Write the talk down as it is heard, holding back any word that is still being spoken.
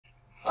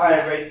All right,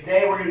 everybody,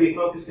 today we're going to be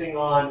focusing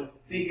on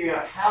figuring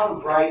out how to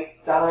write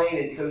sine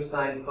and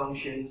cosine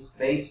functions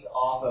based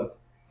off of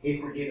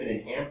if we're given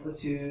an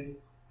amplitude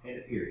and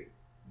a period.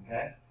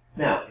 Okay?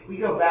 Now, if we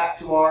go back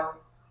to our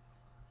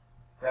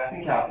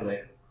graphing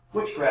calculator,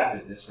 which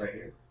graph is this right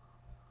here?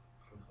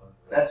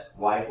 That's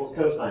y equals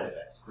cosine of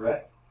x,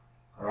 correct?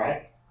 All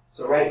right?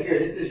 So right here,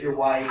 this is your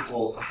y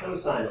equals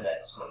cosine of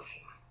x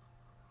function.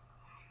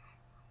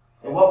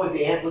 And what was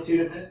the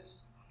amplitude of this?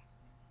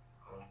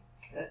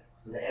 Okay.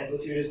 So the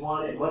amplitude is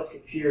 1, and what's the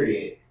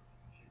period?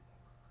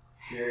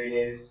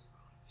 Period is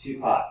 2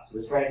 pi. So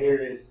this right here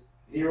is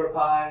 0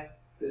 pi,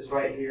 this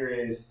right here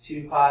is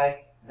 2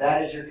 pi.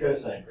 That is your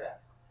cosine graph.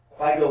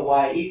 If I go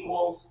y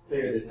equals,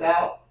 clear this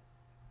out,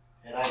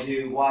 and I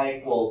do y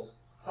equals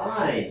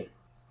sine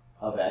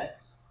of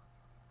x,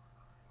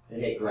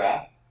 and hit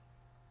graph,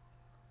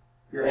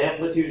 your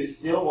amplitude is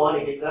still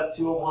 1. It gets up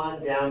to a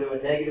 1, down to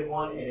a negative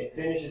 1, and it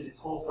finishes its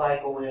whole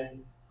cycle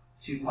in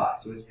 2 pi.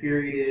 So its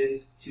period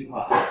is 2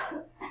 pi.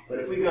 But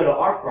if we go to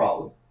our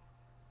problem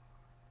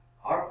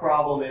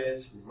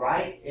is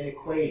write an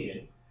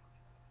equation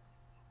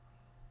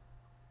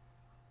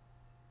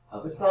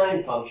of a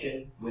sine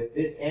function with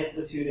this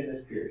amplitude and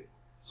this period.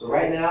 So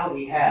right now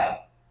we have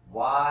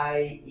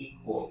y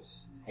equals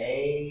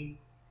a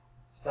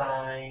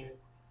sine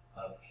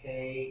of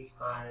k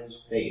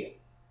times theta.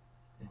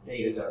 And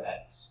theta is our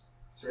x.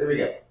 So here we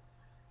go.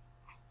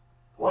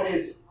 What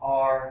is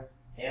our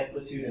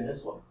amplitude in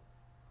this one?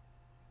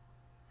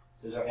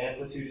 It says our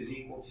amplitude is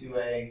equal to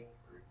a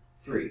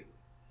 3.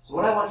 So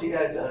what I want you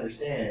guys to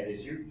understand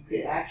is you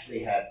could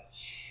actually have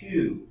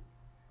two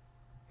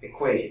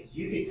equations.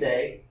 You could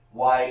say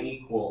y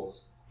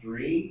equals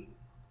 3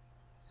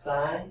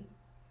 sine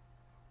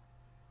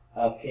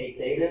of k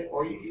theta,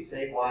 or you could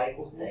say y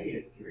equals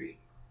negative 3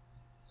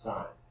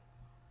 sine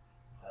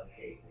of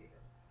k theta.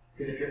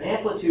 Because if your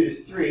amplitude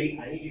is 3,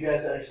 I need you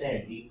guys to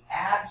understand the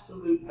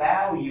absolute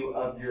value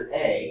of your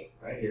a,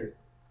 right here,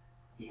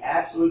 the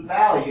absolute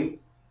value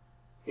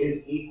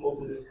is equal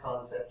to this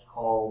concept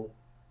called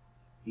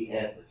the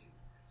amplitude.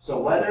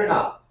 So whether or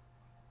not,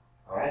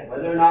 all right,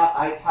 whether or not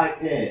I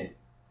typed in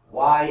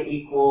y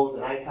equals,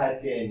 and I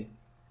typed in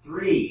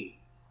 3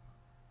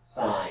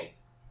 sine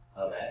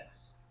of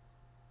x,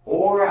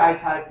 or I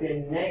typed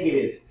in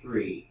negative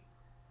 3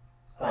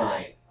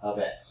 sine of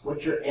x.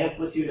 What's your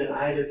amplitude in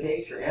either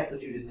case? Your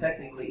amplitude is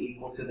technically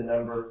equal to the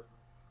number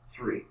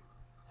 3.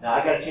 Now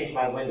I've got to change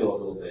my window a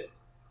little bit.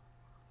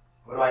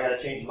 What do I got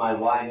to change my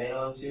y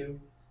minimum to?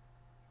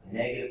 A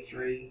negative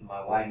 3.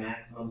 My y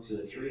maximum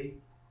to a 3.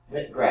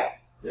 Hit graph.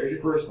 There's your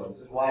first one.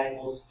 This is y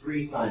equals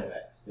 3 sine of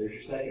x. There's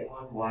your second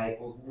one. Y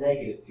equals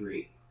negative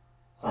 3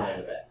 sine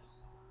of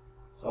x.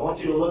 So I want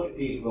you to look at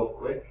these real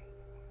quick.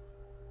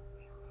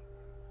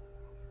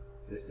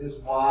 This is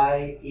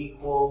y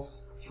equals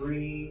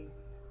 3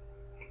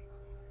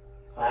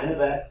 sine of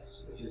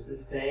x, which is the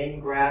same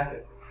graph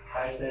if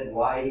I said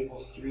y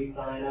equals 3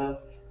 sine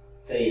of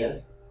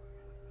theta.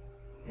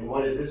 And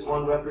what does this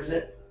one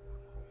represent?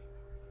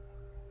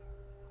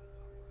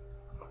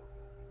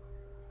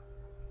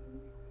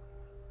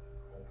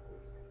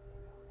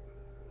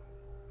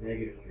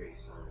 Negative 3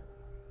 sine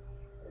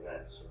of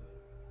x.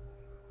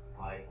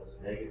 Y equals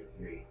negative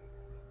 3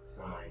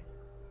 sine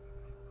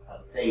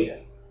of theta.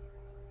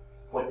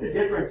 What's the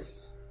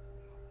difference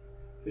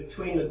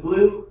between the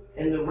blue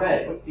and the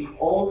red? What's the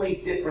only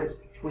difference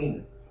between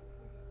them?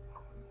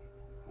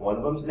 One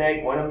of them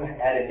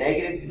had a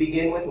negative to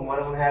begin with, and one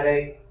of them had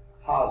a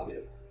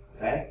positive.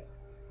 Okay?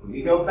 When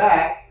we go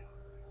back,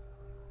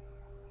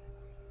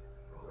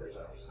 where's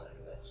our sine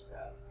of x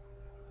graph?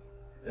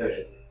 There it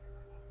is.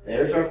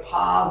 There's our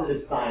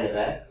positive sine of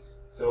x.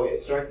 So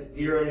it starts at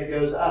 0 and it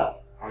goes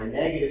up. Our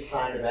negative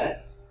sine of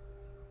x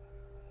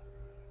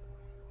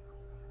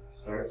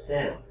starts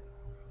down.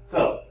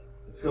 So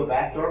let's go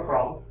back to our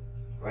problem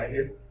right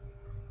here.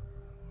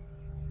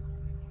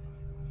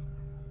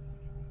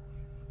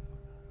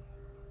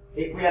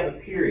 If we have a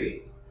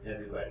period,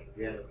 everybody,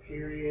 we have a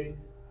period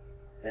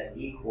that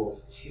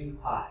equals 2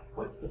 pi.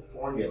 What's the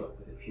formula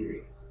for the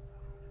period?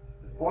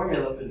 The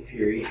formula for the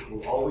period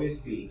will always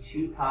be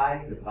 2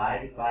 pi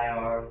divided by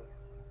our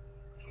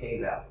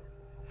k value.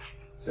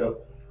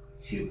 So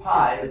 2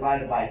 pi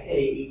divided by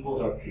k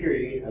equals our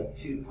period of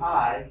 2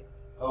 pi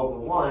over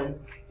 1.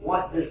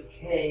 What does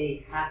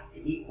k have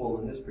to equal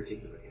in this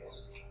particular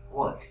case?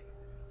 1.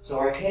 So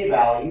our k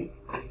value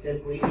is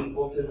simply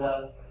equal to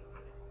the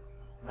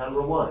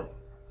number 1.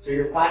 So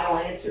your final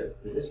answer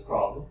to this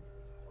problem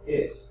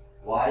is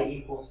y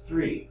equals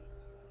 3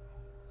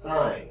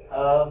 sine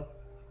of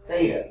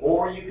theta.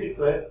 Or you could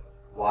put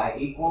y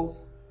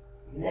equals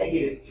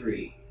negative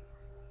 3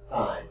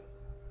 sine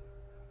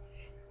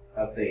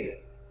of theta.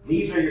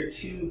 These are your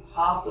two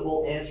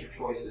possible answer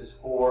choices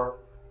for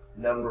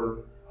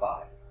number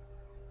 5.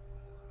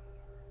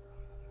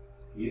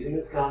 Using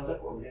this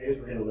concept, what we're going to do is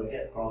we're going to look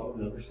at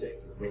problem number 6.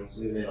 We're going to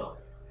zoom in on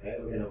it. Okay?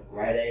 We're going to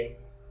write a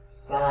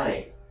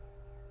sine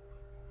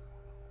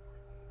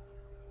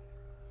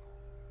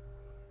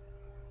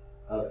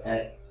of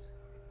x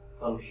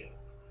function.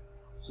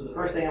 So So the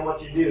first thing I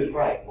want you to do is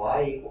write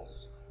y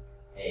equals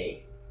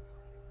a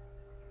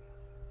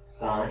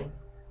sine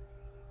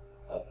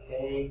of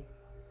k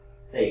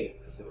theta.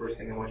 That's the first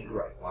thing I want you to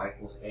write. Y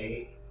equals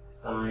a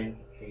sine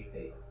of k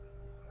theta.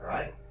 All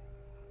right?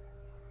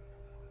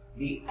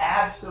 The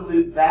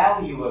absolute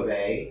value of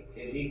a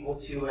is equal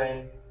to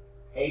an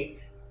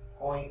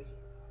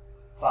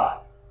 8.5,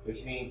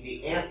 which means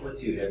the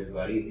amplitude,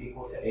 everybody, is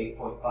equal to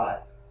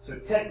 8.5. So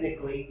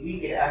technically,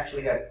 we could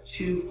actually have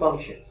two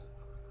functions.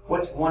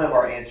 What's one of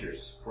our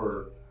answers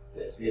for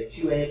this? We have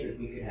two answers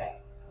we could have.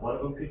 One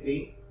of them could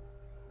be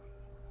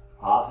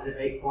positive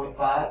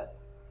 8.5.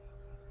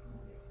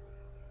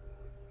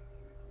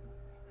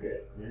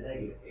 Good. And then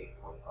negative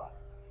 8.5.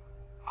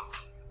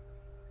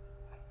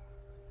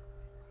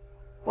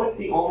 What's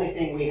the only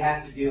thing we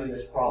have to do in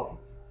this problem?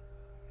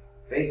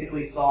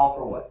 Basically solve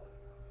for what?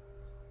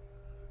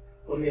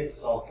 What do we have to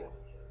solve for?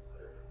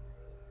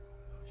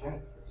 That's right. We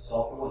have to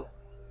solve for what?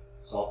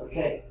 Solve for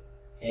k.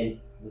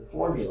 And the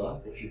formula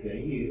that you're going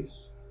to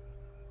use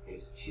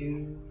is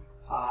 2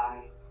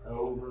 pi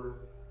over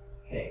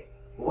k.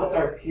 Well, what's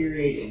our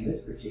period in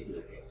this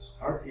particular case?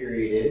 Our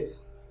period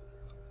is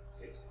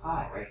 6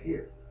 pi right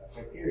here. That's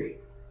our period.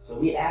 So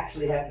we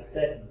actually have to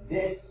set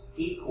this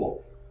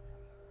equal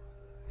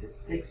to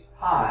 6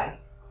 pi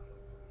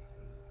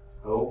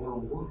over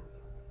 1.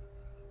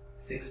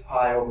 6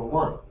 pi over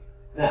 1.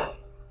 Now,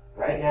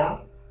 right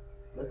now,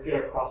 let's get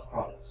our cross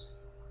products.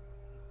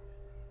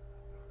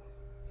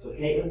 So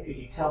Caitlin, could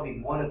you tell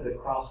me one of the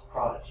cross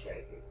products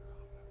right here?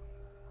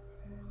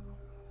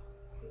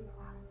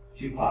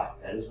 2 pi.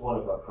 That is one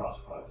of our cross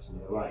products on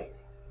the right.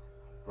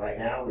 Right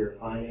now, we're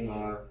finding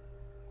our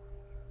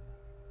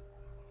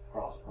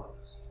cross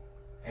products.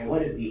 And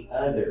what is the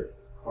other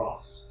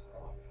cross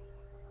product?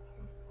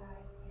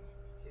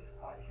 6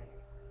 pi k.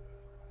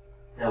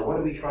 Now, what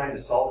are we trying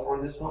to solve for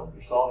in this one?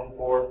 We're solving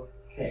for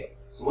k.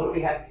 So what do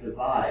we have to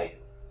divide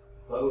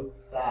both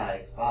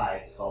sides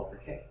by to solve for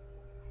k?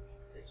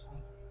 6 pi.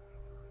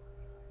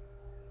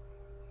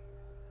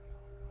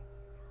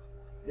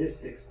 This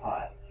 6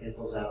 pi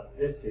cancels out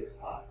this 6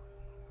 pi.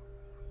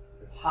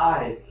 The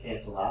pi's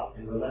cancel out,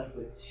 and we're left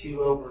with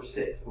 2 over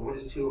 6. But what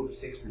does 2 over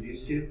 6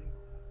 reduce to?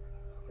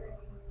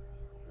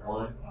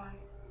 1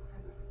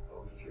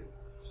 over 3.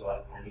 So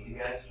I need you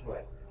guys to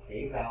write the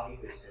k value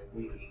is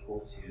simply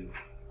equal to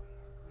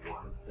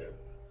 1/3.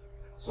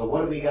 So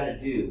what do we got to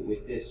do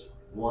with this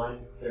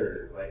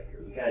 1/3 right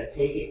here? We got to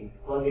take it and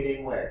plug it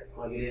in where?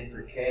 Plug it in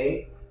for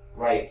k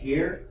right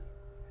here,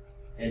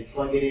 and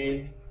plug it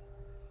in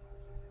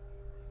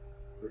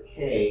for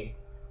k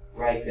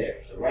right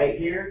there. So right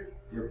here,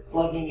 you're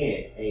plugging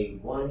in a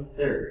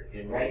 1/3,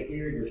 and right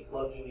here, you're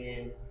plugging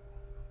in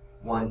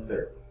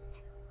 1/3.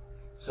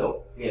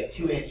 So we have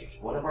two answers.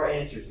 One of our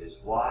answers is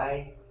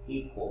y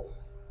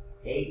equals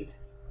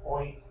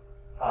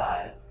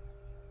 8.5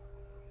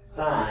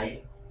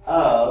 sine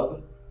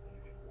of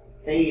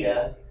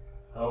theta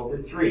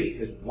over 3,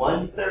 because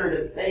 1/3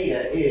 of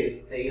theta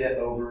is theta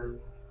over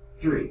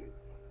 3.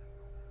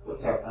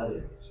 What's our other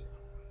answer?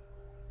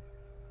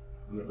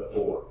 Remember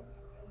or.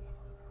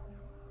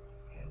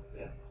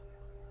 Yeah.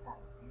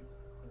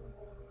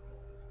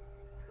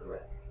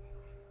 Correct.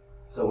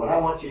 So what I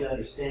want you to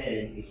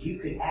understand is you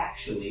could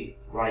actually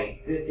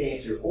write this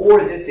answer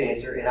or this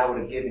answer, and I would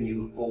have given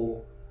you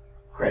full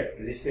credit,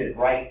 because it said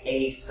write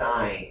a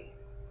sine.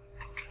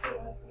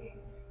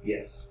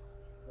 Yes.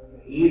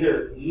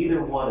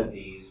 Either one of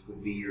these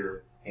would be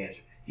your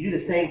answer. You do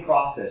the same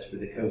process for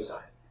the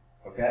cosine.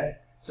 Okay?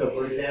 So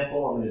for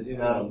example, I'm going to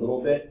zoom out a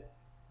little bit.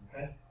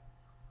 Okay?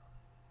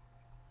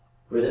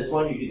 For this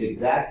one, you do the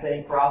exact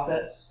same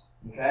process.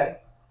 Okay?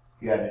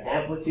 You have an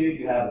amplitude,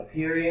 you have a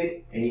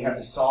period, and you have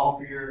to solve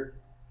for your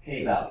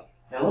k value.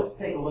 Now let's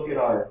take a look at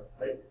our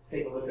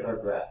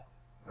graph.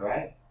 All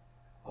right?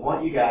 I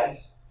want you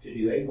guys to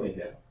do a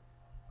window.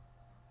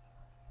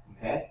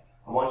 Okay?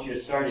 I want you to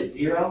start at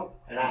 0,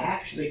 and I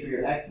actually, for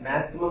your x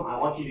maximum, I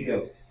want you to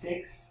go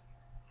 6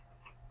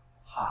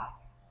 pi.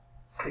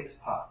 6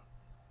 pi.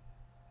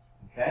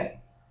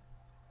 Okay?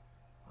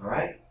 All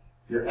right?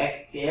 Your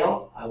x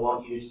scale, I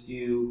want you to just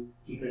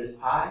keep it as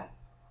pi.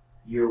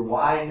 Your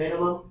y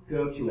minimum,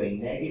 go to a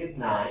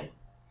 -9,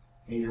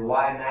 and your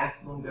y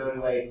maximum, go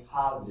to a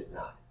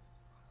 +9.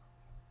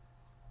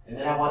 And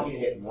then I want you to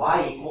hit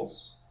y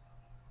equals,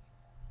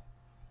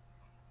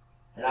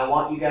 and I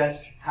want you guys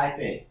to type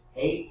in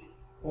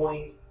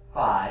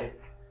 8.5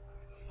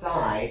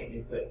 sine,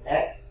 and put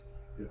x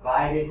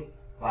divided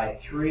by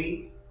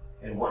 3,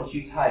 and once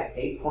you type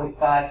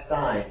 8.5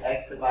 sine,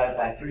 x divided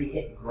by 3,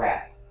 hit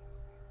graph.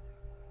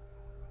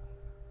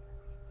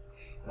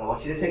 And I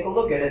want you to take a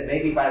look at it.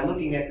 Maybe by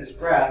looking at this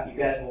graph, you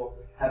guys will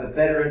have a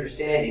better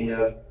understanding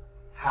of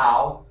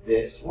how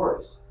this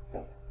works.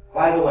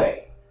 By the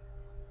way,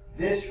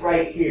 this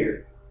right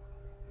here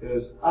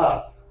goes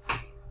up,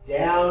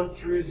 down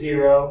through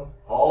 0,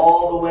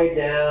 all the way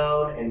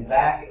down and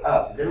back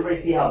up. Does everybody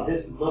see how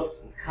this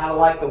looks kind of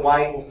like the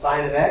y equals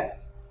sine of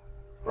x?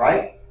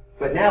 Right?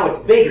 But now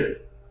it's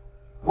bigger.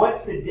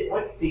 What's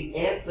the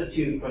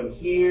amplitude from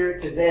here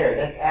to there?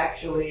 That's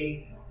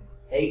actually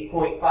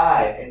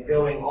 8.5 and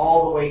going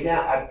all the way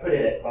down. I put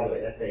it at, by the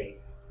way, that's a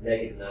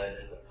negative 9.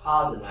 That's a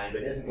positive 9,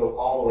 but it doesn't go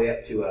all the way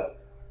up to a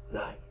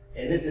 9.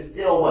 And this is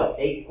still what?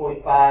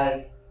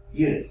 8.5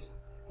 units.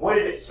 What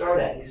did it start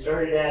at? We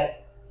started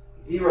at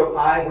 0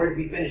 pi. Where did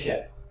we finish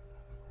at?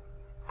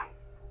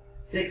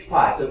 6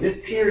 pi. So this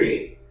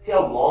period, see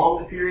how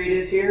long the period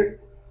is here?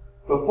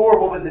 Before,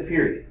 what was the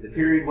period? The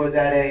period was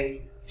at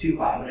a 2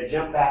 pi. I'm going to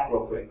jump back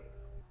real quick.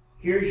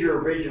 Here's your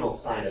original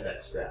sine of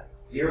x graph.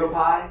 0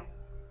 pi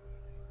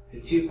to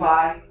 2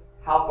 pi.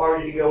 How far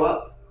did it go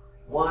up?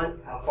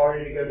 1. How far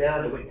did it go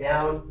down? It went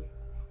down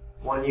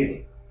 1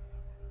 unit.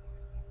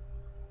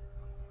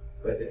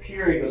 But the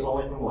period was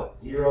only from what?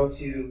 0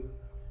 to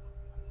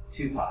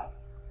 2 pi.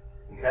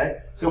 Okay?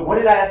 So what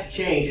did I have to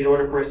change in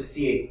order for us to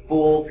see a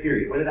full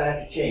period? What did I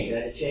have to change? I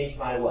had to change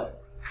my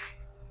what?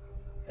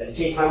 I had to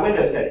change my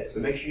window settings. So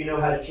make sure you know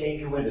how to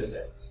change your window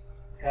settings.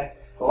 Okay?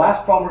 The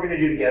last problem we're going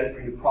to do together is we're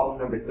going to do problem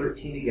number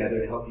 13 together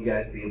to help you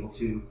guys be able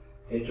to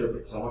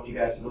interpret. So I want you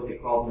guys to look at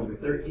problem number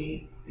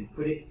 13 and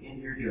put it in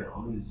your journal.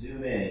 I'm going to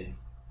zoom in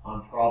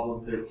on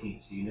problem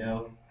 13 so you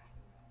know.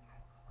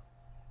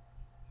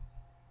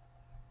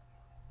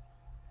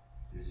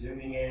 You're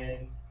zooming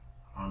in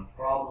on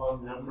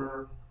problem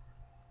number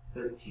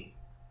 13.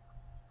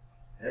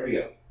 There we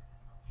go.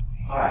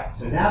 Alright,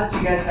 so now that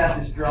you guys have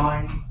this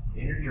drawing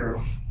in your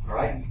journal,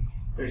 alright,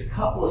 there's a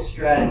couple of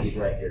strategies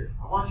right here.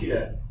 I want you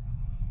to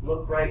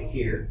look right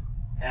here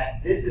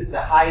at, this is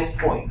the highest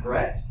point,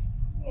 correct?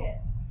 Yeah.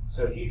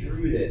 So if you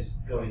drew this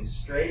going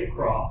straight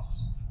across,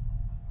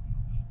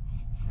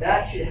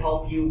 that should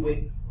help you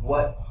with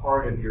what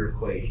part of your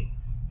equation?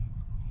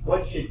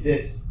 What should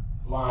this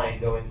line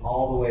going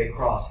all the way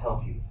across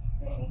help you?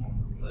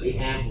 The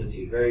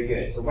amplitude. Very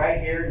good. So right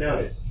here,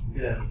 notice, I'm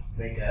going to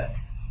make a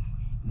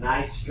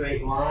nice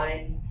straight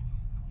line.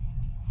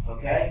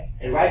 Okay?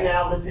 And right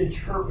now, let's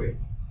interpret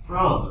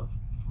from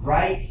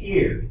right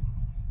here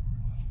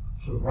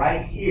to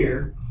right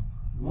here,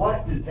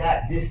 what does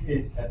that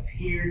distance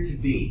appear to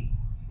be?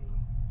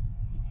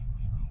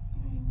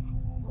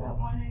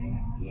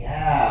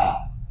 Yeah.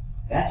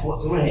 That's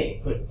what, so hey,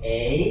 put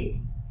A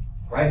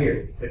right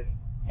here. Put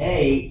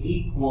A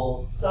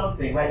equals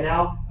something. Right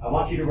now, I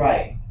want you to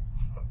write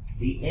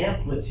the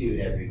amplitude,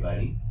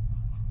 everybody.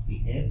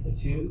 The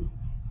amplitude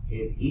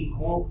is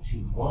equal to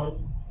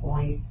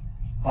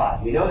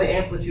 1.5. We know the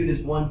amplitude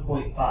is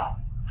 1.5.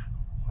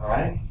 All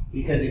right?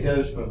 Because it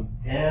goes from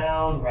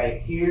down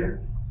right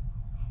here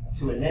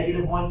to a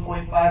negative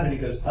 1.5, and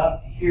it goes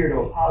up here to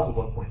a positive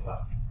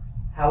 1.5.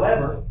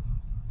 However,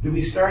 do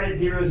we start at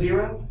 0,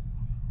 0?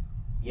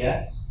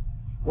 Yes.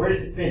 Where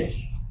does it finish?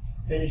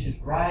 It finishes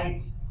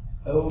right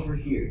over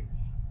here.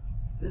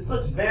 This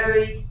looks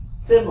very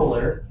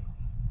similar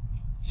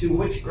to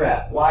which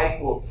graph? Y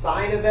equals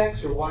sine of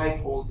x or y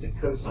equals to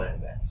cosine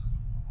of x?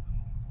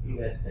 What do you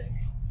guys think?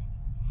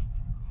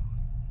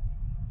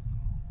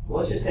 Well,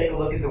 let's just take a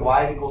look at the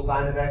y equals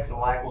sine of x and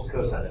y equals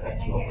cosine of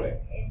x real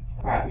quick.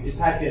 Alright, we just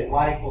typed in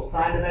y equals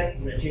sine of x.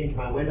 I'm going to change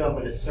my window. I'm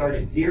going to start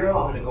at 0.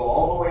 I'm going to go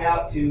all the way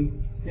out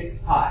to 6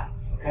 pi.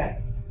 Okay?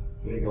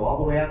 I'm going to go all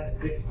the way out to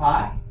 6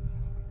 pi.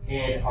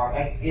 And our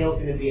x scale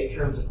is going to be in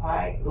terms of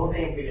pi. The only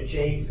thing I'm going to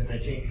change is I'm going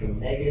to change from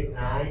negative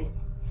 9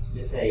 to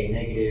just say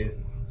negative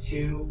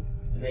 2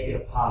 to make it a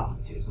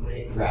positive 2. So I'm going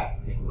to hit the graph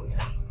and take a look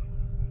at it.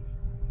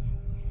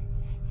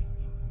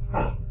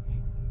 Huh.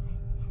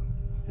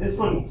 This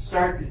one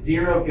starts at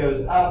 0,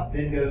 goes up,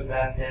 then goes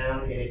back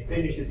down, and it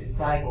finishes its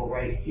cycle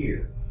right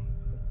here.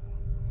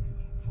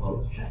 Well,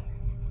 let's check.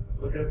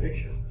 Let's look at a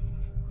picture.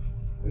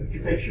 Look at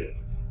your picture.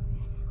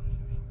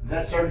 Does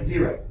that start at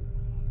 0?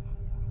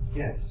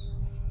 Yes.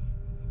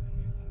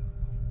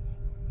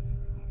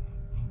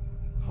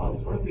 Well,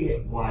 what if we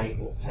hit y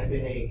equals, type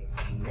in a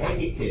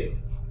negative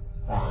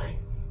sine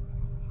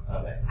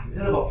of x.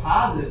 Instead of a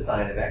positive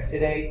sine of x,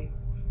 hit a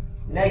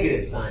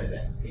negative sine of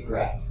x, a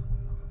graph.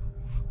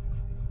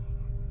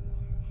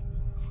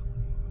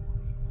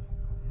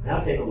 Now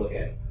take a look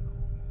at it.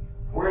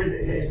 Where is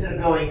it? Instead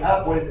of going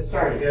up, where does it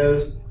start? It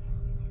goes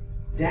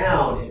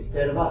down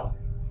instead of up.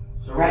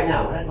 So right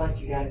now, what I'd like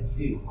you guys to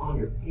do on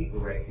your paper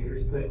right here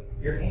is put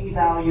your A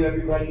value,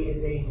 everybody,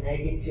 is a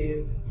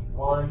negative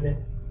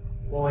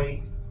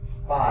 1.5.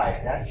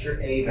 That's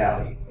your A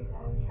value.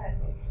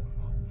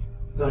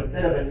 So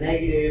instead of a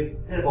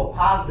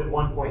positive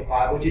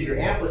 1.5, which is your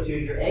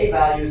amplitude, your A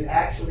value is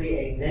actually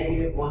a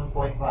negative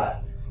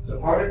 1.5. So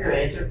part of your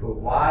answer for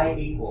y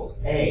equals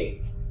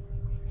A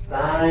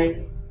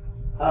sine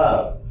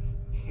of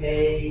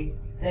k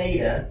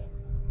theta,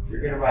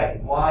 you're going to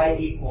write y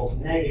equals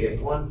negative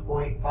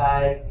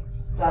 1.5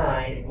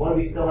 sine. And what do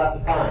we still have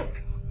to find?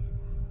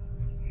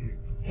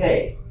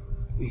 K.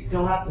 We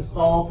still have to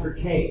solve for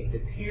k. The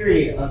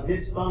period of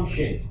this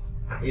function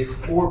is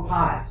 4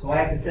 pi. So I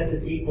have to set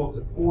this equal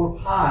to 4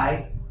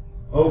 pi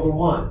over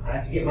 1. I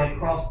have to get my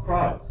cross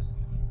products.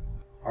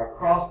 Our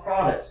cross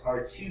products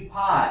are 2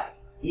 pi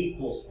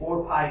equals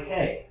 4 pi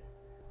k.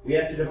 We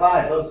have to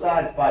divide both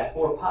sides by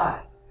 4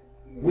 pi.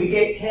 We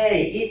get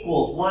k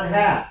equals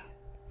 1/2.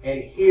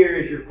 And here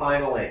is your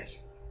final answer.